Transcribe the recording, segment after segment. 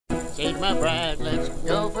Say to my bride, let's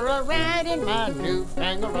go for a ride in my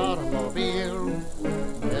newfangled automobile.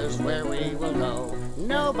 Just where we will go,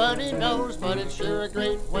 nobody knows, but it's sure a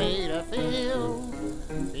great way to feel.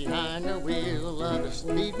 Behind the wheel of the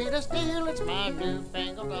speed meter steel, it's my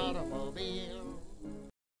newfangled automobile.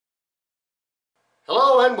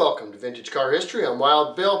 Hello and welcome to Vintage Car History. I'm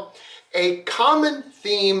Wild Bill. A common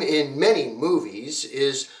theme in many movies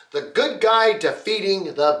is the good guy defeating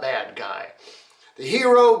the bad guy. The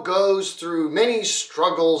hero goes through many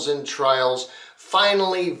struggles and trials,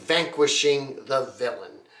 finally vanquishing the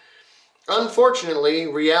villain. Unfortunately,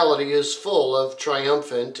 reality is full of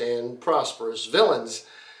triumphant and prosperous villains.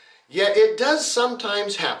 Yet it does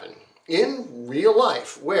sometimes happen in real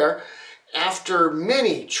life where, after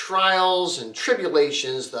many trials and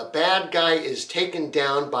tribulations, the bad guy is taken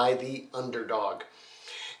down by the underdog.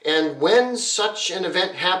 And when such an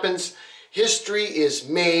event happens, history is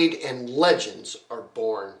made and legends are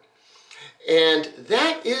born. And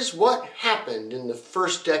that is what happened in the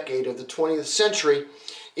first decade of the 20th century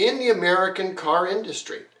in the American car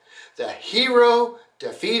industry. The hero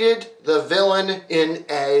defeated the villain in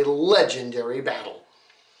a legendary battle.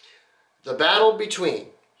 The battle between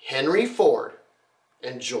Henry Ford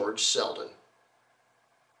and George Selden.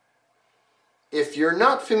 If you're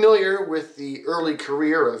not familiar with the early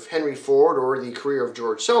career of Henry Ford or the career of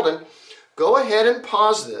George Selden, go ahead and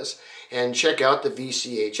pause this and check out the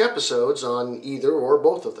VCH episodes on either or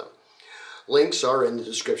both of them. Links are in the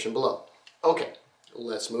description below. Okay,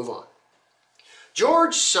 let's move on.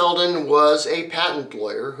 George Selden was a patent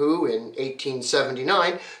lawyer who, in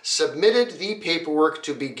 1879, submitted the paperwork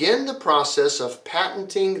to begin the process of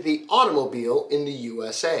patenting the automobile in the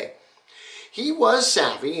USA. He was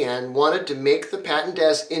savvy and wanted to make the patent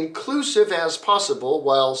as inclusive as possible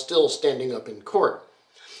while still standing up in court.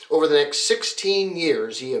 Over the next 16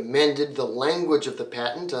 years, he amended the language of the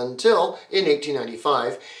patent until, in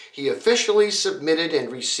 1895, he officially submitted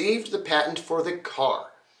and received the patent for the car.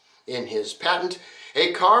 In his patent,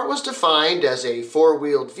 a car was defined as a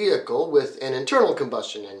four-wheeled vehicle with an internal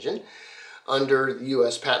combustion engine. Under the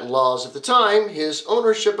U.S. patent laws of the time, his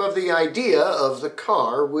ownership of the idea of the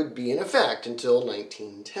car would be in effect until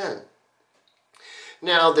 1910.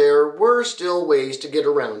 Now, there were still ways to get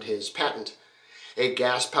around his patent. A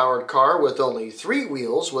gas-powered car with only 3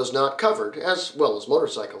 wheels was not covered, as well as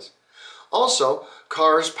motorcycles. Also,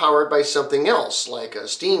 cars powered by something else, like a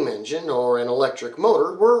steam engine or an electric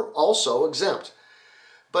motor, were also exempt.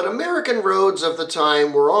 But American roads of the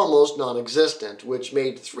time were almost non-existent, which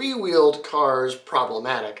made 3-wheeled cars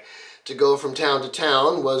problematic. To go from town to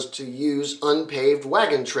town was to use unpaved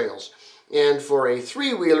wagon trails. And for a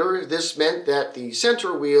 3-wheeler, this meant that the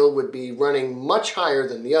center wheel would be running much higher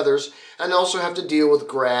than the others and also have to deal with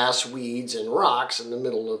grass, weeds, and rocks in the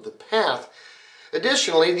middle of the path.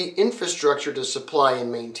 Additionally, the infrastructure to supply and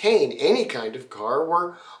maintain any kind of car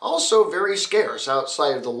were also very scarce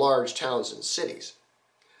outside of the large towns and cities.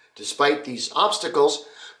 Despite these obstacles,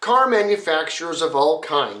 car manufacturers of all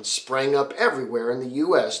kinds sprang up everywhere in the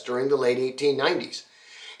U.S. during the late 1890s.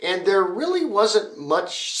 And there really wasn't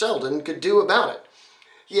much Selden could do about it.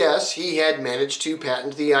 Yes, he had managed to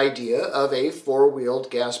patent the idea of a 4-wheeled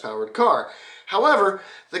gas-powered car. However,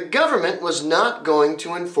 the government was not going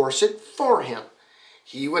to enforce it for him.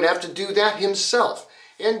 He would have to do that himself,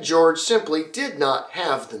 and George simply did not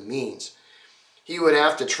have the means. He would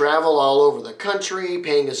have to travel all over the country,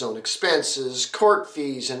 paying his own expenses, court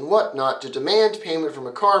fees, and whatnot to demand payment from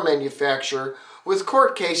a car manufacturer, with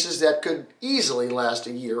court cases that could easily last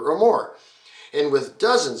a year or more. And with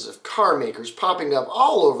dozens of car makers popping up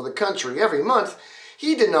all over the country every month,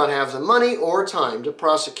 he did not have the money or time to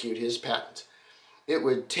prosecute his patent. It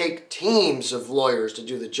would take teams of lawyers to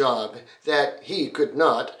do the job that he could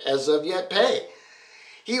not, as of yet, pay.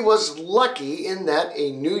 He was lucky in that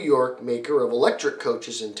a New York maker of electric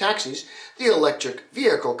coaches and taxis, the Electric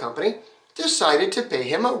Vehicle Company, decided to pay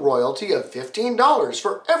him a royalty of $15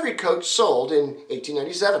 for every coach sold in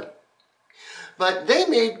 1897. But they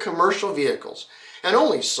made commercial vehicles and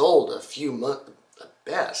only sold a few months at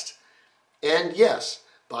best. And yes,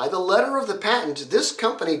 by the letter of the patent, this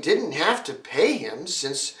company didn't have to pay him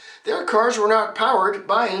since their cars were not powered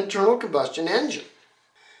by an internal combustion engine.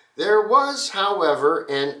 There was, however,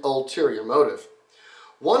 an ulterior motive.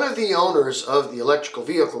 One of the owners of the Electrical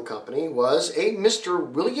Vehicle Company was a Mr.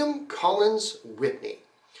 William Collins Whitney,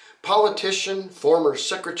 politician, former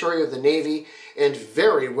Secretary of the Navy, and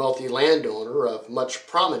very wealthy landowner of much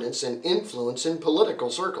prominence and influence in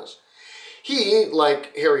political circles. He,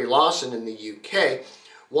 like Harry Lawson in the UK,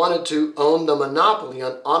 wanted to own the monopoly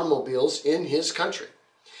on automobiles in his country.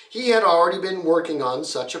 He had already been working on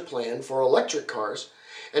such a plan for electric cars,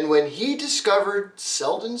 And when he discovered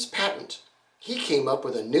Selden's patent, he came up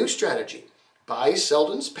with a new strategy: buy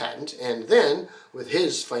Selden's patent and then, with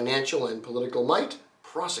his financial and political might,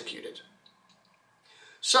 prosecute it.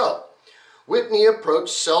 So, Whitney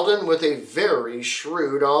approached Selden with a very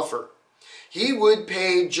shrewd offer. He would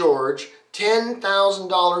pay George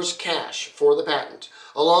 $10,000 cash for the patent,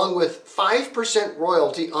 along with 5%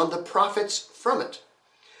 royalty on the profits from it.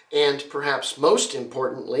 And perhaps most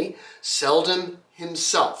importantly, Selden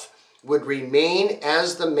himself would remain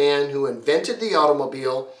as the man who invented the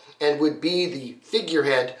automobile and would be the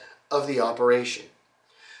figurehead of the operation.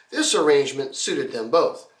 This arrangement suited them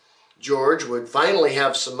both. George would finally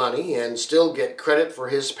have some money and still get credit for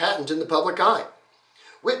his patent in the public eye.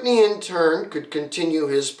 Whitney, in turn, could continue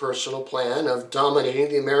his personal plan of dominating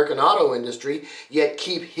the American auto industry, yet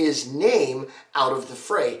keep his name out of the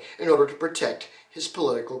fray in order to protect his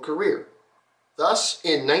political career. Thus,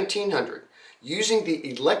 in 1900, using the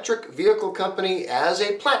electric vehicle company as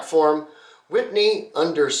a platform, Whitney,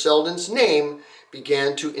 under Selden's name,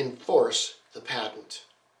 began to enforce the patent.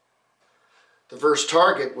 The first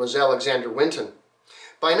target was Alexander Winton.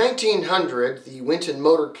 By 1900, the Winton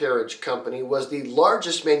Motor Carriage Company was the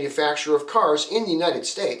largest manufacturer of cars in the United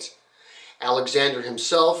States. Alexander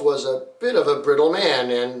himself was a bit of a brittle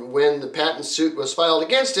man, and when the patent suit was filed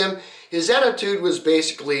against him, his attitude was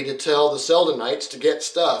basically to tell the Seldenites to get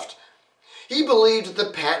stuffed. He believed that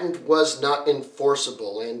the patent was not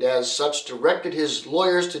enforceable, and as such directed his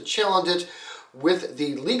lawyers to challenge it with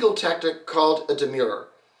the legal tactic called a demurrer.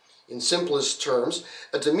 In simplest terms,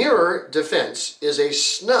 a demurrer defense is a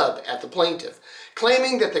snub at the plaintiff,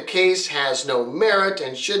 claiming that the case has no merit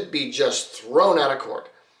and should be just thrown out of court.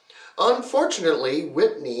 Unfortunately,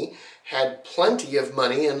 Whitney had plenty of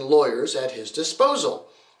money and lawyers at his disposal,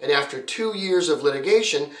 and after 2 years of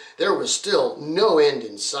litigation, there was still no end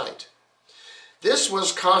in sight. This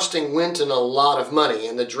was costing Winton a lot of money,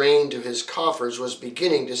 and the drain to his coffers was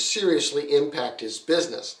beginning to seriously impact his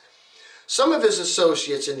business. Some of his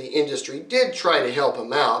associates in the industry did try to help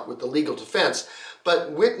him out with the legal defense,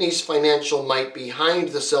 but Whitney's financial might behind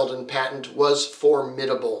the Selden patent was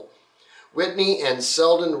formidable. Whitney and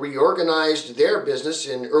Selden reorganized their business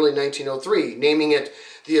in early 1903, naming it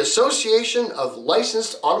the Association of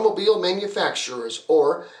Licensed Automobile Manufacturers,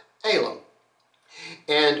 or ALM.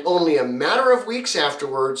 And only a matter of weeks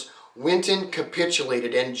afterwards, Winton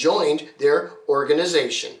capitulated and joined their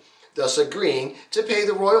organization, thus agreeing to pay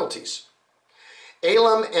the royalties.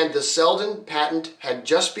 ALM and the Selden patent had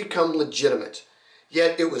just become legitimate,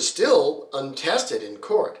 yet it was still untested in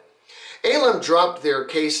court. ALM dropped their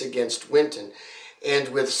case against Winton, and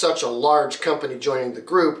with such a large company joining the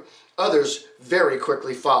group, others very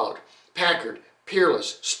quickly followed. Packard,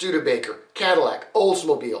 Peerless, Studebaker, Cadillac,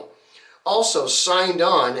 Oldsmobile also signed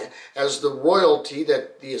on, as the royalty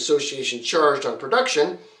that the association charged on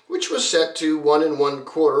production, which was set to 1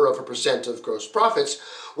 1/4% of gross profits,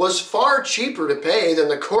 was far cheaper to pay than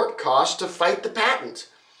the court cost to fight the patent.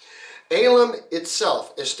 ALM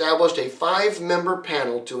itself established a 5-member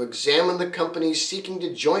panel to examine the companies seeking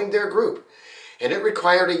to join their group, and it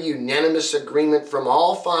required a unanimous agreement from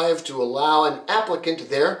all 5 to allow an applicant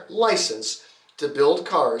their license to build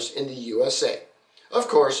cars in the USA. Of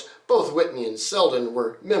course, both Whitney and Selden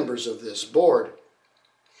were members of this board.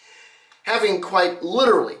 Having quite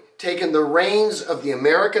literally taken the reins of the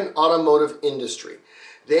American automotive industry,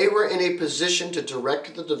 they were in a position to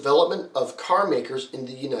direct the development of car makers in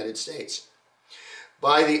the United States.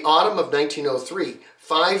 By the autumn of 1903,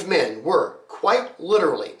 5 men were, quite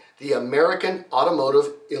literally, the American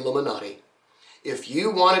automotive Illuminati. If you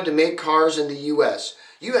wanted to make cars in the U.S.,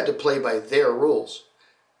 you had to play by their rules.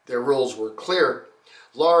 Their rules were clear.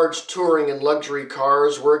 Large touring and luxury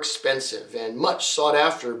cars were expensive and much sought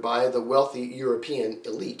after by the wealthy European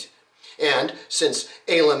elite. And since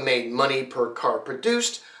ALM made money per car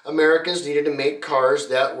produced, Americans needed to make cars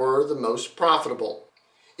that were the most profitable.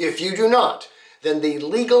 If you do not, then the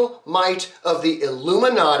legal might of the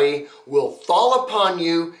Illuminati will fall upon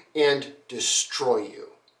you and destroy you.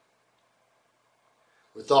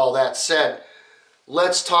 With all that said,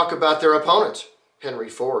 let's talk about their opponent, Henry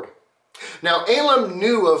Ford. Now, ALM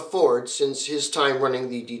knew of Ford since his time running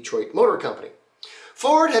the Detroit Motor Company.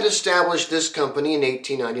 Ford had established this company in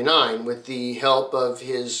 1899 with the help of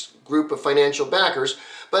his group of financial backers,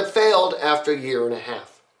 but failed after a year and a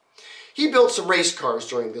half. He built some race cars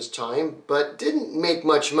during this time, but didn't make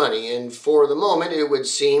much money, and for the moment it would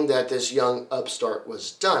seem that this young upstart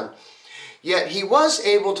was done. Yet he was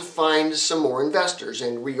able to find some more investors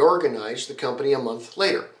and reorganize the company a month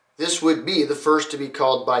later. This would be the first to be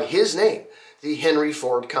called by his name, the Henry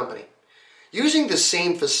Ford Company. Using the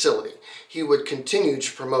same facility, He would continue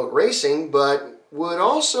to promote racing, but would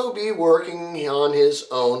also be working on his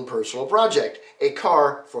own personal project, a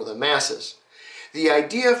car for the masses. The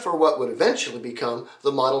idea for what would eventually become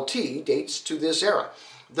the Model T dates to this era,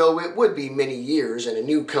 though it would be many years and a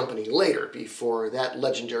new company later before that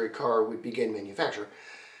legendary car would begin manufacture.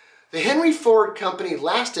 The Henry Ford Company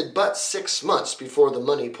lasted but 6 months before the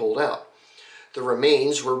money pulled out. The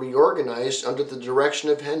remains were reorganized under the direction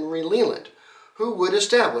of Henry Leland, who would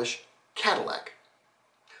establish Cadillac.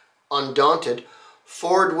 Undaunted,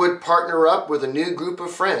 Ford would partner up with a new group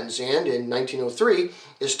of friends and, in 1903,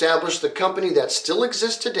 establish the company that still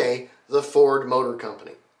exists today, the Ford Motor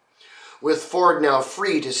Company. With Ford now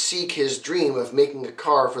free to seek his dream of making a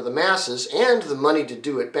car for the masses and the money to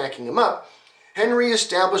do it backing him up, Henry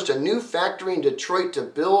established a new factory in Detroit to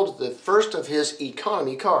build the first of his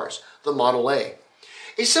economy cars, the Model A.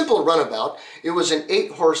 A simple runabout, it was an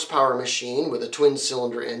 8-horsepower machine with a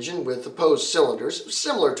twin-cylinder engine with opposed cylinders,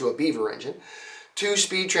 similar to a Beaver engine,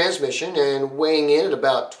 2-speed transmission, and weighing in at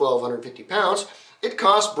about 1,250 pounds, it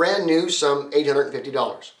cost brand new some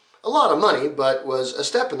 $850. A lot of money, but was a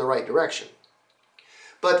step in the right direction.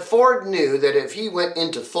 But Ford knew that if he went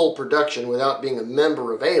into full production without being a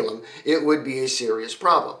member of Lemme, it would be a serious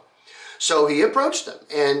problem. So he approached them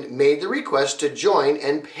and made the request to join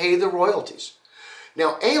and pay the royalties.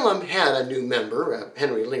 Now, Lemme had a new member,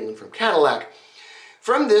 Henry Leland from Cadillac.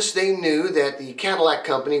 From this, they knew that the Cadillac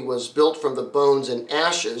company was built from the bones and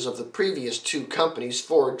ashes of the previous 2 companies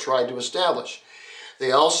Ford tried to establish.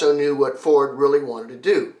 They also knew what Ford really wanted to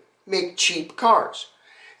do, make cheap cars.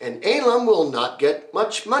 And Lemme will not get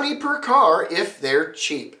much money per car if they're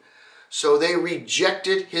cheap. So they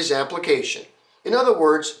rejected his application. In other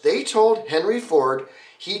words, they told Henry Ford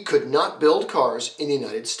he could not build cars in the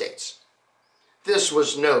United States. This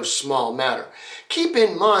was no small matter. Keep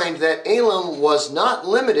in mind that Lemme was not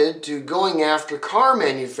limited to going after car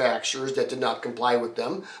manufacturers that did not comply with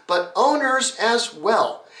them, but owners as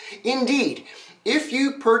well. Indeed, if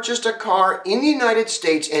you purchased a car in the United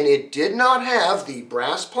States and it did not have the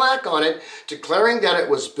brass plaque on it declaring that it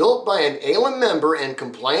was built by an Lemme member and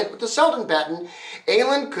compliant with the Selden patent,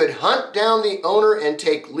 Lemme could hunt down the owner and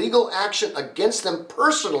take legal action against them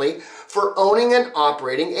personally for owning and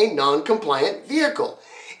operating a non-compliant vehicle.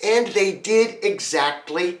 And they did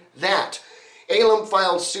exactly that. Lemme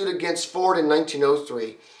filed suit against Ford in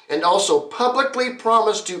 1903 and also publicly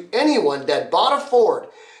promised to anyone that bought a Ford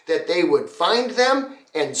that they would find them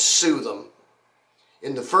and sue them.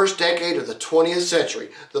 In the first decade of the 20th century,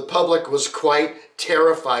 the public was quite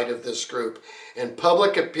terrified of this group, and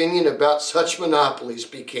public opinion about such monopolies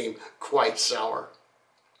became quite sour.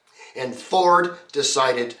 And Ford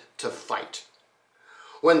decided to fight.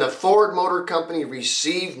 When the Ford Motor Company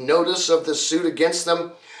received notice of the suit against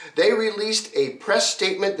them, they released a press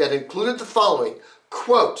statement that included the following,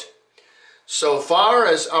 quote, "So far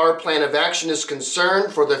as our plan of action is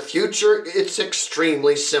concerned for the future, it's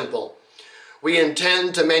extremely simple. We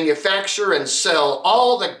intend to manufacture and sell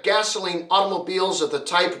all the gasoline automobiles of the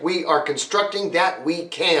type we are constructing that we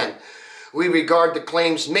can. We regard the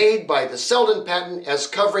claims made by the Selden patent as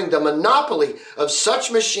covering the monopoly of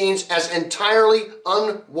such machines as entirely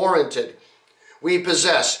unwarranted. We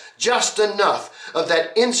possess just enough of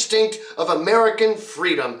that instinct of American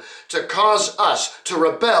freedom to cause us to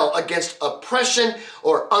rebel against oppression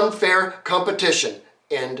or unfair competition."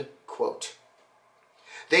 End quote.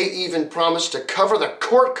 They even promised to cover the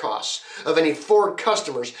court costs of any Ford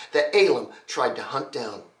customers that Lemme tried to hunt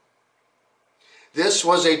down. This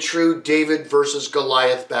was a true David versus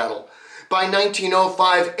Goliath battle. By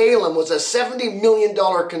 1905, Lemme was a $70 million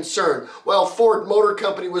concern, while Ford Motor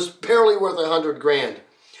Company was barely worth $100,000.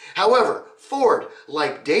 However, Ford,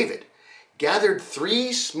 like David, gathered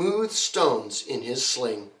 3 smooth stones in his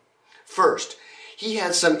sling. First, he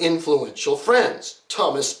had some influential friends,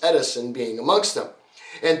 Thomas Edison being amongst them,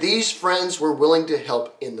 and these friends were willing to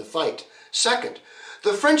help in the fight. Second,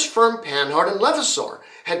 the French firm Panhard and Levasseur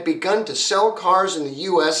had begun to sell cars in the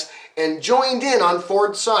U.S. and joined in on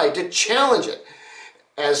Ford's side to challenge it,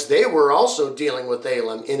 as they were also dealing with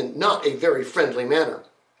Lemme in not a very friendly manner.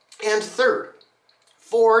 And third,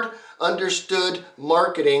 Ford understood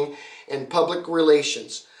marketing and public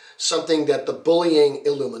relations, something that the bullying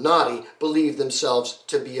Illuminati believed themselves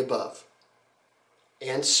to be above.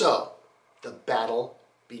 And so, the battle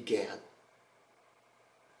began.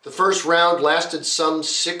 The first round lasted some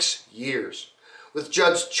 6 years, with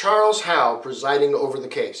Judge Charles Howe presiding over the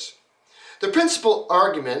case. The principal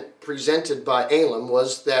argument presented by Lemme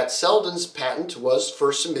was that Selden's patent was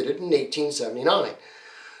first submitted in 1879.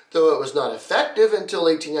 Though it was not effective until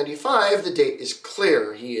 1895, the date is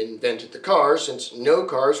clear. He invented the car, since no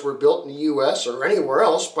cars were built in the U.S. or anywhere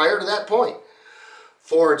else prior to that point.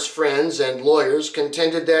 Ford's friends and lawyers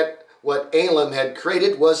contended that what Lemme had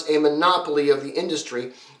created was a monopoly of the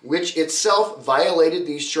industry, which itself violated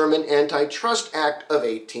the Sherman Antitrust Act of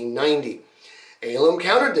 1890. Lemme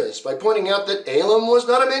countered this by pointing out that Lemme was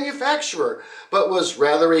not a manufacturer, but was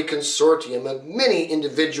rather a consortium of many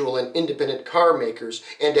individual and independent car makers,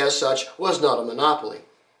 and as such was not a monopoly.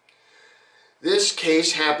 This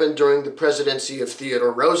case happened during the presidency of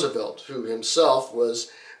Theodore Roosevelt, who himself was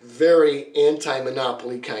very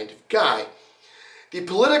anti-monopoly kind of guy. The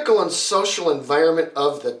political and social environment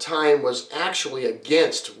of the time was actually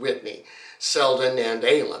against Whitney, Selden, and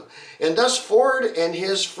Lemme, and thus Ford and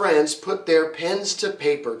his friends put their pens to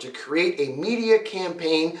paper to create a media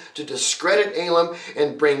campaign to discredit Lemme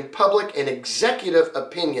and bring public and executive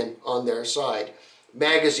opinion on their side.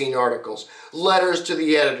 Magazine articles, letters to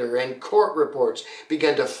the editor, and court reports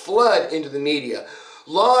began to flood into the media,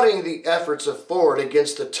 lauding the efforts of Ford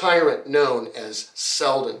against the tyrant known as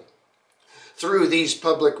Selden. Through these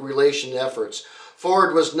public relation efforts,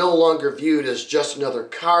 Ford was no longer viewed as just another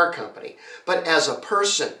car company, but as a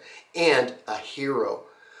person and a hero.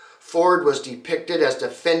 Ford was depicted as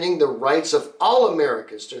defending the rights of all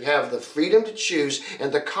Americans to have the freedom to choose,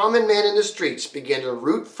 and the common man in the streets began to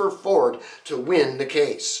root for Ford to win the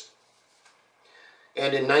case.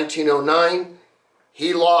 And in 1909,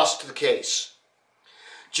 he lost the case.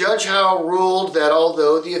 Judge Howe ruled that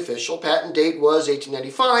although the official patent date was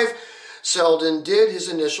 1895, Selden did his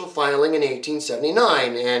initial filing in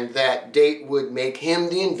 1879, and that date would make him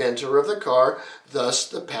the inventor of the car, thus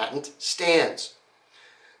the patent stands.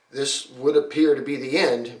 This would appear to be the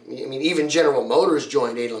end. I mean, even General Motors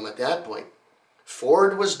joined Lemme at that point.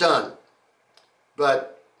 Ford was done,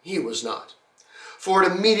 but he was not. Ford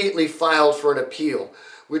immediately filed for an appeal,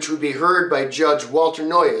 which would be heard by Judge Walter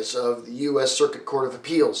Noyes of the U.S. Circuit Court of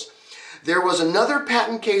Appeals. There was another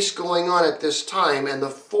patent case going on at this time, and the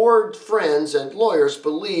Ford friends and lawyers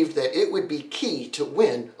believed that it would be key to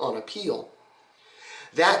win on appeal.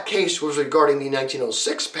 That case was regarding the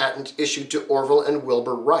 1906 patent issued to Orville and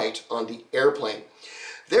Wilbur Wright on the airplane.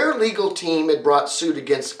 Their legal team had brought suit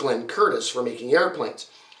against Glenn Curtiss for making airplanes,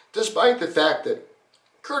 despite the fact that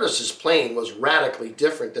Curtiss's plane was radically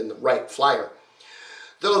different than the Wright Flyer.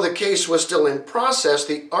 Though the case was still in process,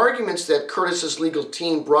 the arguments that Curtiss's legal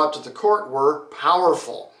team brought to the court were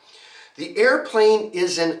powerful. The airplane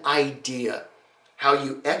is an idea. How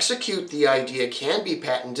you execute the idea can be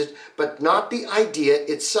patented, but not the idea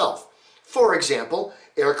itself. For example,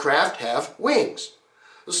 aircraft have wings.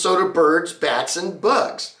 So do birds, bats, and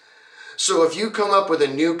bugs. So if you come up with a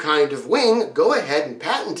new kind of wing, go ahead and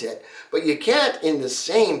patent it. But you can't, in the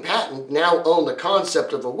same patent, now own the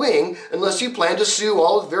concept of a wing unless you plan to sue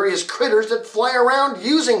all the various critters that fly around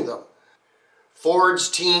using them. Ford's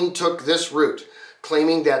team took this route,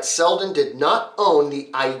 claiming that Selden did not own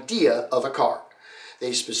the idea of a car.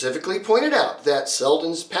 They specifically pointed out that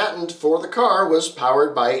Selden's patent for the car was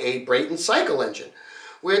powered by a Brayton cycle engine,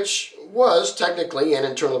 which was technically an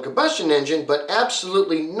internal combustion engine, but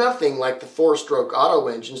absolutely nothing like the four-stroke auto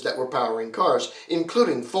engines that were powering cars,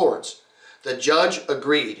 including Ford's. The judge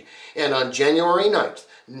agreed, and on January 9th,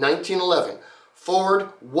 1911, Ford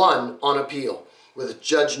won on appeal, with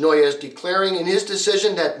Judge Noyes declaring in his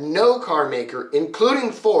decision that no car maker,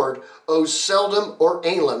 including Ford, owes Selden or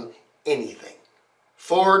Lemme anything.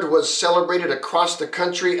 Ford was celebrated across the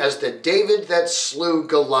country as the David that slew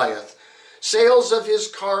Goliath. Sales of his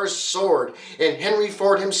cars soared, and Henry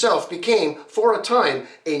Ford himself became, for a time,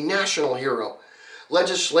 a national hero.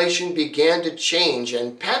 Legislation began to change,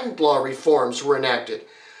 and patent law reforms were enacted.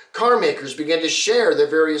 Car makers began to share their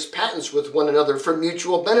various patents with one another for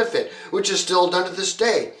mutual benefit, which is still done to this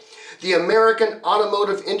day. The American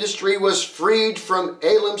automotive industry was freed from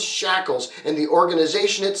Lemme's shackles, and the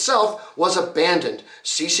organization itself was abandoned,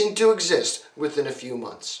 ceasing to exist within a few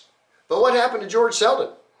months. But what happened to George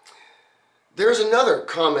Selden? There's another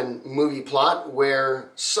common movie plot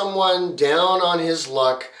where someone down on his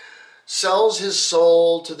luck sells his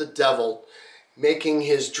soul to the devil, making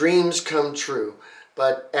his dreams come true,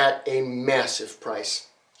 but at a massive price.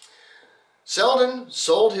 Selden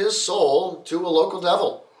sold his soul to a local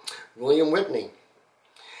devil, William Whitney.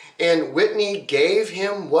 And Whitney gave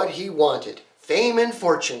him what he wanted, fame and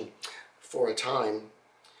fortune, for a time.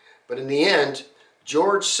 But in the end,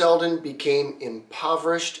 George Selden became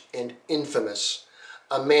impoverished and infamous,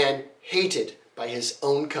 a man hated by his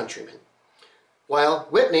own countrymen. While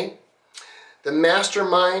Whitney, the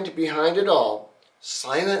mastermind behind it all,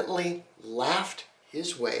 silently laughed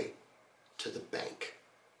his way to the bank.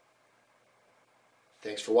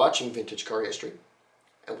 Thanks for watching Vintage Car History,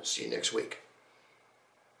 and we'll see you next week.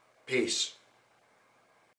 Peace.